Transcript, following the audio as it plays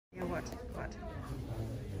What?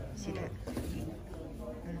 See that?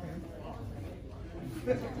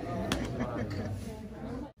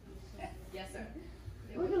 Yes, sir.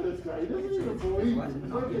 Look at this guy. He doesn't even believe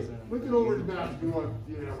it. Look at over his mask.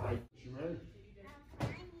 Yeah, right.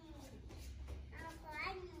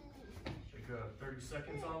 Take 30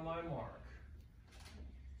 seconds on my mark.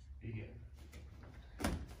 Begin.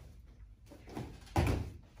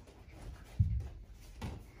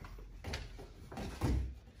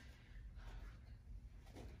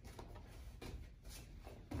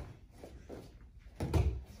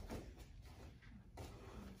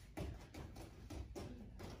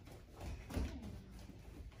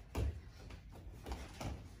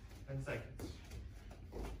 10 seconds.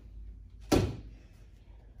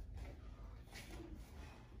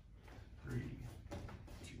 3,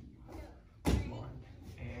 2, 1,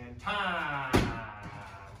 and time.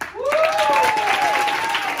 Woo!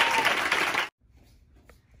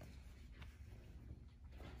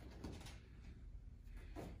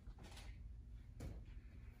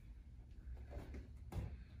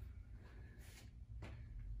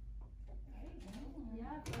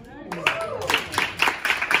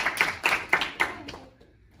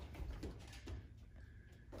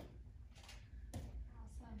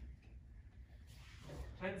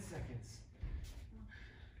 10 seconds.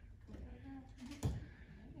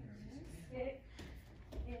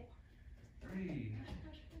 3.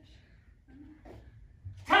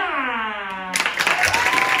 Time!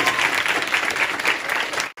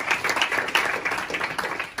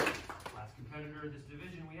 Last competitor of this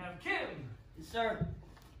division, we have Kim. Yes, sir.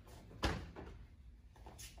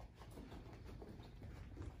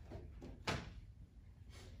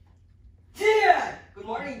 Yeah! Good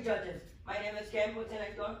morning, judges. My name is Kim. With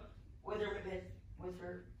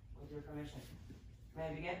your permission. May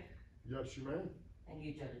I begin? Yes, you may. Thank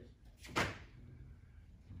you, judges.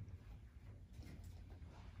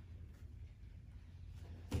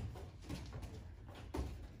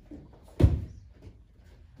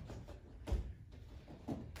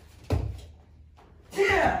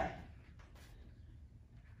 Yeah!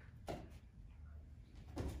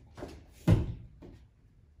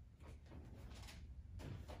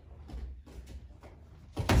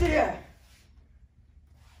 Yeah!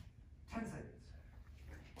 10 seconds.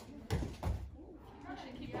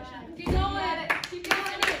 Keep pushing. Keep going. Keep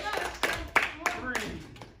going. 3,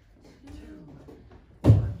 2,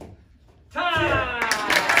 1. Time!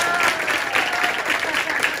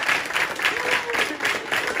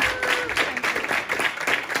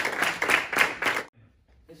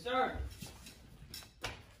 Yes, sir.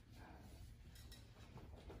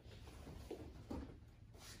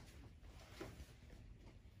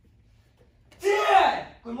 Yeah!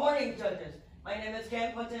 Good morning, judges. My name is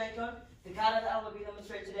Cam Quinton. The kata that I will be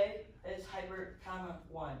demonstrating today is Hyper Kama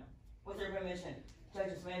 1. With your permission.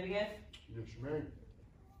 Judges, may I begin? Yes, you may.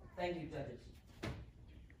 Thank you, judges.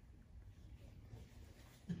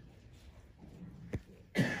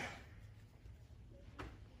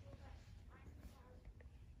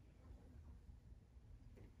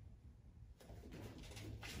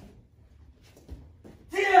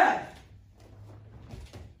 Yeah!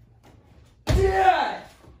 Yeah!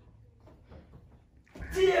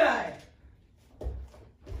 Yeah!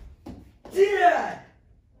 Yeah!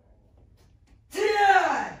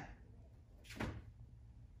 Yeah!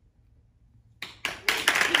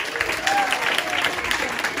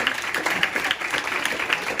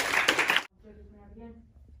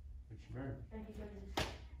 Yes, you may. Thank you, judges.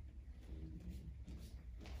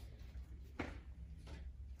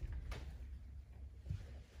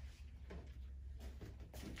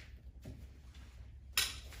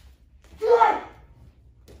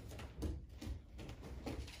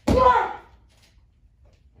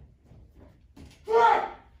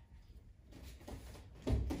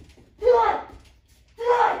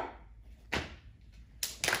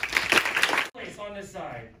 Place on this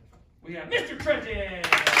side, we have Mr. Trenton.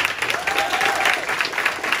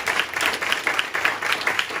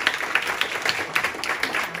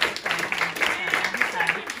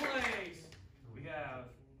 Second place, we have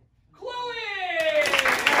Chloe.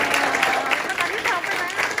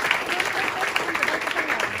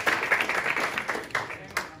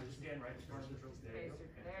 Stand right across the throat.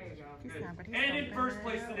 There you go. Good. And in first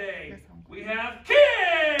place today, we have Kim.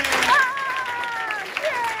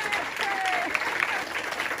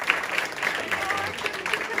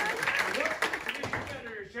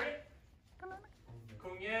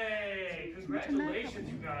 Congratulations,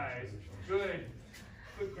 you guys. Good.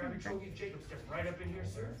 Quick, grab your trophy. Jacob, step right up in here,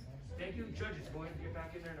 sir. Thank you. Judges, go ahead and get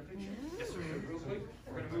back in there in a picture. Yes, sir. Real quick.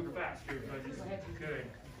 We're going to move fast here, judges. Good.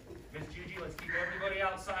 Miss Gigi, let's keep everybody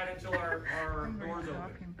outside until our doors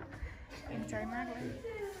open. ดีใจมากเลย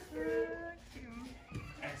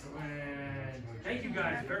Excellent. Thank you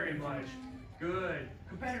guys very much. Good.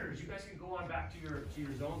 Competitors, you guys can go on back to your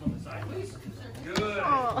zones on the side, please. Good.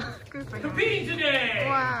 Oh, good for you. Competing today.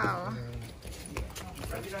 Wow.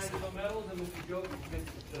 Recognize the medals and Mr. Joe get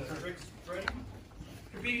the tricks ready.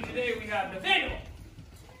 Competing today, we have Nathaniel.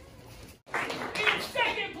 In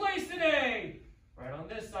second place today, right on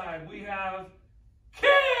this side, we have Kim.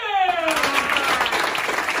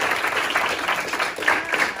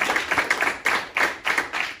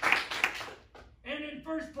 And in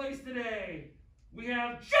first place today, we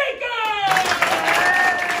have Jacob.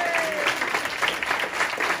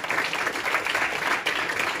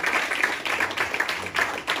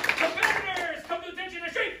 Competitors, come to attention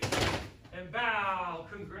and shake and bow.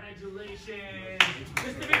 Congratulations.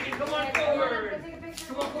 Mr. Vicky, come on forward.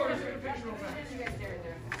 Come on forward, let's take a picture real fast.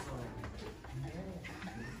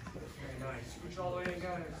 Very nice. Scooch all the way in,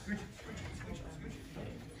 guys. Scooch, scooch, scooch, scooch.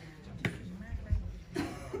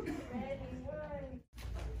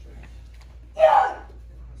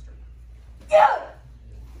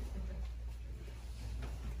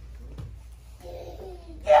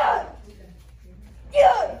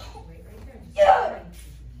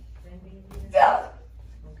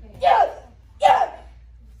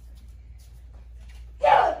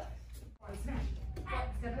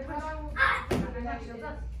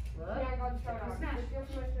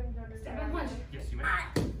 Yes, you may.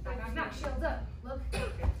 Knock, shields up. Look.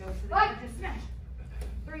 Right. Just smash.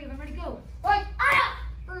 3 of them ready to go. Right.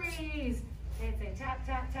 Freeze. Say tap,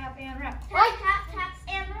 tap, tap, and wrap. Right. Tap, tap,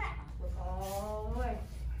 and wrap. Look all the way.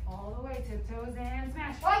 All the way. Tiptoes and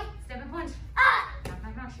smash. Right. Step and punch. Knock,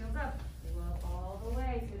 knock, knock. Shields up. Look all the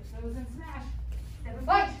way. Tiptoes and smash. Step and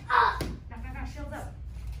punch. Knock, knock, knock. Shields up.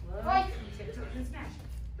 Look. Right. Tiptoes and smash.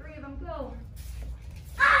 3 of them go.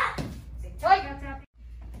 Say tap, tap, tap.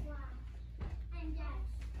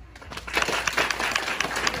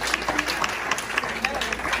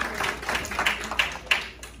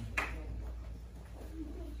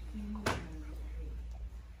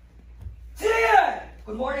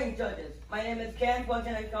 Good morning, judges. My name is Ken Kwan.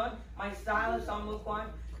 My style is Song Kwan.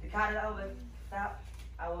 The card that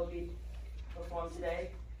I will be performed today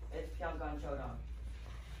is Pyongyang Showdown.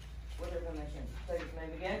 With your permission, please may I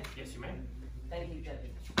begin? Yes, you may. Thank you,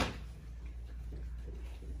 judges.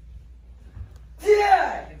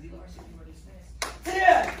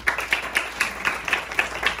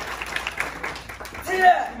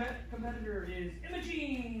 Competitor is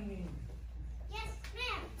Imogene. Yes,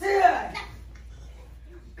 ma'am. Yes,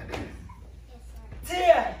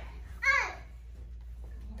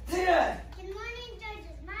 sir. Good morning,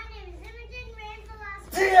 judges. My name is Imogen Rand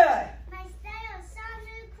Philosophy. My style is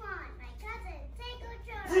Samu Kwan. My cousin is Seiko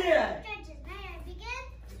Chodo. Judges, may I begin?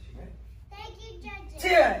 Thank you, judges.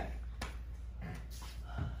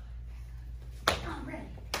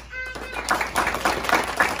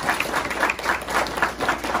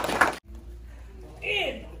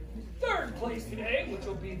 In third place today, which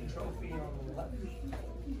will be the trophy on the left,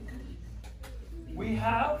 we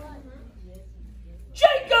have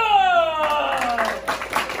Jacob!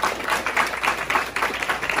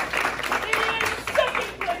 In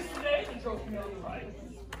second place today, the trophy on the right,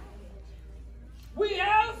 we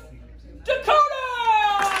have Dakota!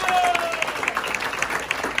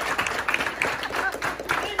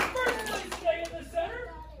 In first place today in the center,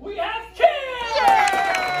 we have Kim!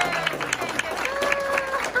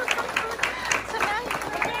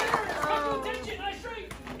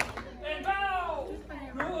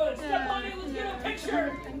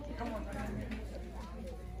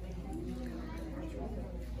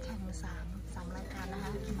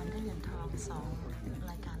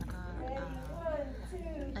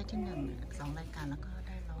ที่ 1 2 รายการแล้วก็ไ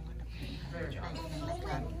ด้รองอันดับ 1ได้1 รายก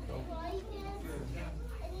าร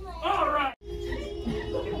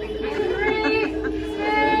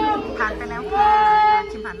ผ่านไปแล้วค่ะ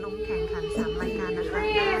คิมผ่านลงแข่งขัน3 รายการนะคะ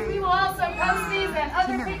ได้ที่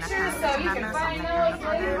 1 นะคะชนะเลิศ2 รายการแล้ว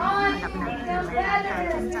ก็ได้รองอันดับ 1 รายการค่ะ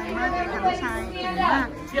ทำใจมากเลยค่ะลูกชายเก่งมาก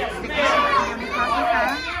เด็กผู้ชายคนเดียวในคลาสนะคะ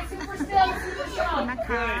ขอบคุณนะค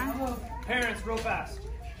ะ Parents, real fast.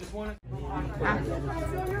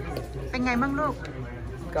 เป็นไงบ้างลูก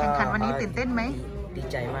แข่งขันวันนี้ตื่นเต้นไหม ดี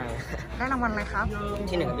ใจมาก ได้รางวัลอะไรครับ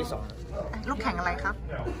ที่ 1 กับที่ 2ลูกแข่งอะไรครับ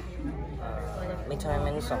ไม่ใช่แ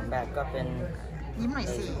ม่น2แบบก็เป็นยิ้มหน่อย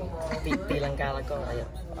สิตีลังกาแล้วก็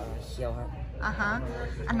เคียวครับฮะ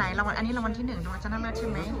อันไหนรางวัลอันนี้รางวัลที่ 1รางวัลชนะเลิศใช่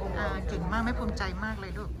ไหมเก่งมากไม่ภูมิใจมากเล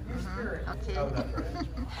ยลูกโอเค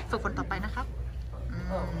ฝึกฝนต่อไปนะครับ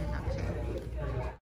โอเค